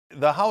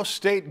the House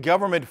State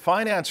Government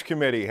Finance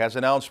Committee has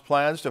announced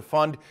plans to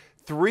fund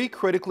 3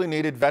 critically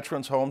needed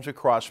veterans homes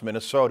across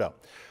Minnesota.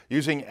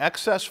 Using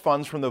excess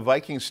funds from the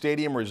Viking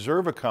Stadium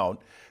Reserve account,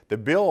 the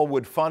bill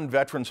would fund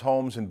veterans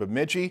homes in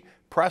Bemidji,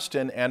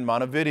 Preston, and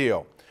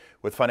Montevideo.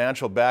 With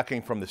financial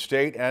backing from the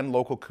state and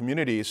local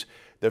communities,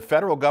 the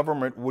federal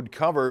government would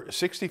cover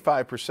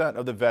 65%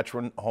 of the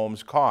veteran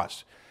homes'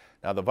 costs.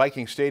 Now, the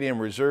Viking Stadium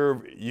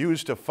Reserve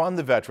used to fund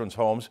the veterans'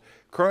 homes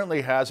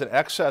currently has an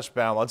excess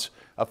balance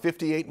of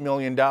 $58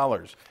 million.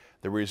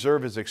 The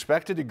reserve is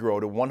expected to grow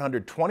to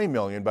 $120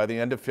 million by the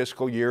end of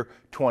fiscal year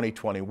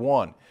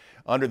 2021.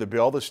 Under the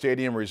bill, the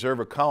Stadium Reserve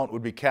account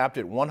would be capped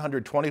at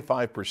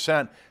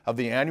 125% of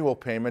the annual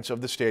payments of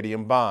the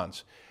stadium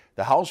bonds.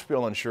 The House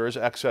bill ensures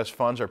excess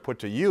funds are put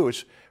to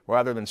use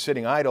rather than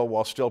sitting idle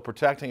while still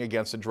protecting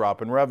against a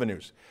drop in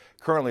revenues.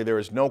 Currently, there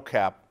is no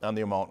cap on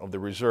the amount of the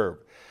reserve.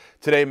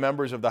 Today,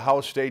 members of the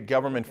House State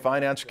Government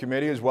Finance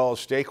Committee, as well as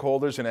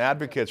stakeholders and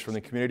advocates from the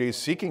communities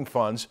seeking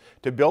funds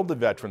to build the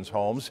veterans'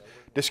 homes,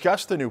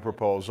 discussed the new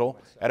proposal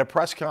at a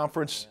press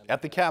conference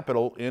at the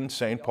Capitol in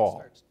St.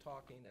 Paul.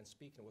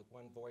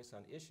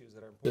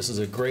 This is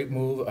a great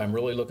move. I'm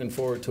really looking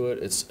forward to it.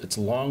 It's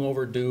long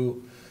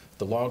overdue.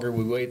 The longer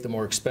we wait, the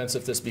more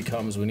expensive this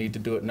becomes. We need to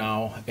do it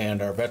now,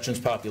 and our veterans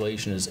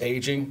population is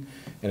aging,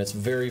 and it's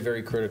very,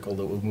 very critical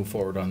that we move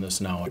forward on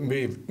this now.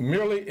 We've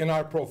merely in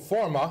our pro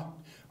forma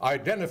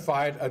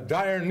identified a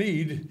dire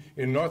need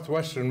in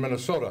northwestern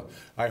Minnesota.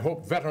 I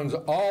hope veterans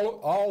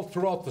all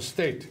throughout the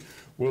state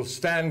will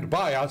stand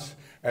by us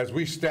as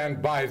we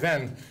stand by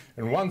them,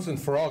 and once and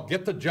for all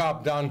get the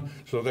job done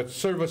so that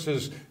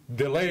services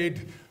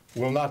delayed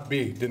will not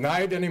be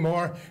denied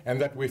anymore,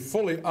 and that we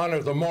fully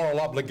honor the moral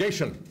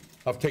obligation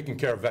of taking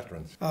care of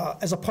veterans.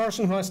 As a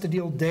person who has to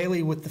deal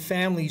daily with the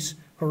families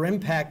who are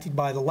impacted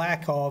by the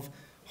lack of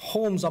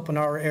homes up in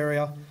our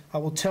area, I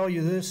will tell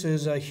you this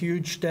is a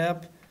huge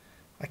step.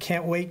 I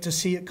can't wait to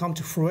see it come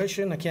to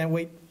fruition. I can't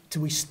wait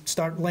till we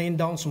start laying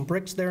down some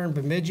bricks there in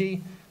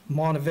Bemidji,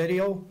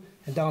 Montevideo,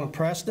 and down in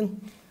Preston.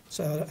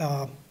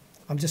 So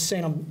I'm just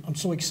saying I'm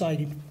so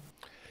excited.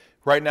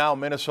 Right now,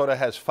 Minnesota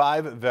has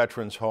 5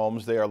 veterans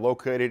homes. They are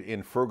located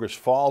in Fergus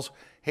Falls,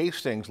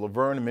 Hastings,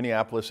 Laverne,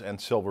 Minneapolis, and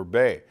Silver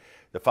Bay.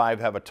 The 5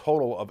 have a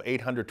total of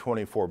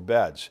 824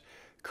 beds.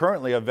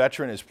 Currently, a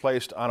veteran is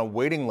placed on a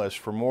waiting list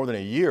for more than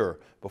a year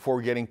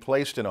before getting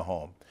placed in a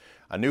home.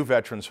 A new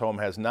veterans home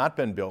has not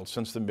been built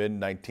since the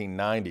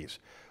mid-1990s.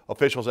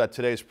 Officials at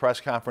today's press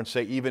conference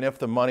say even if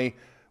the money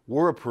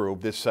were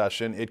approved this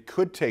session, it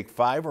could take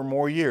 5 or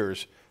more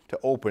years to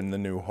open the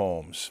new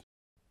homes.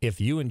 If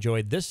you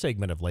enjoyed this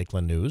segment of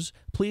Lakeland News,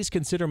 please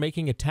consider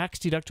making a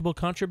tax-deductible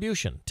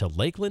contribution to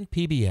Lakeland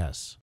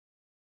PBS.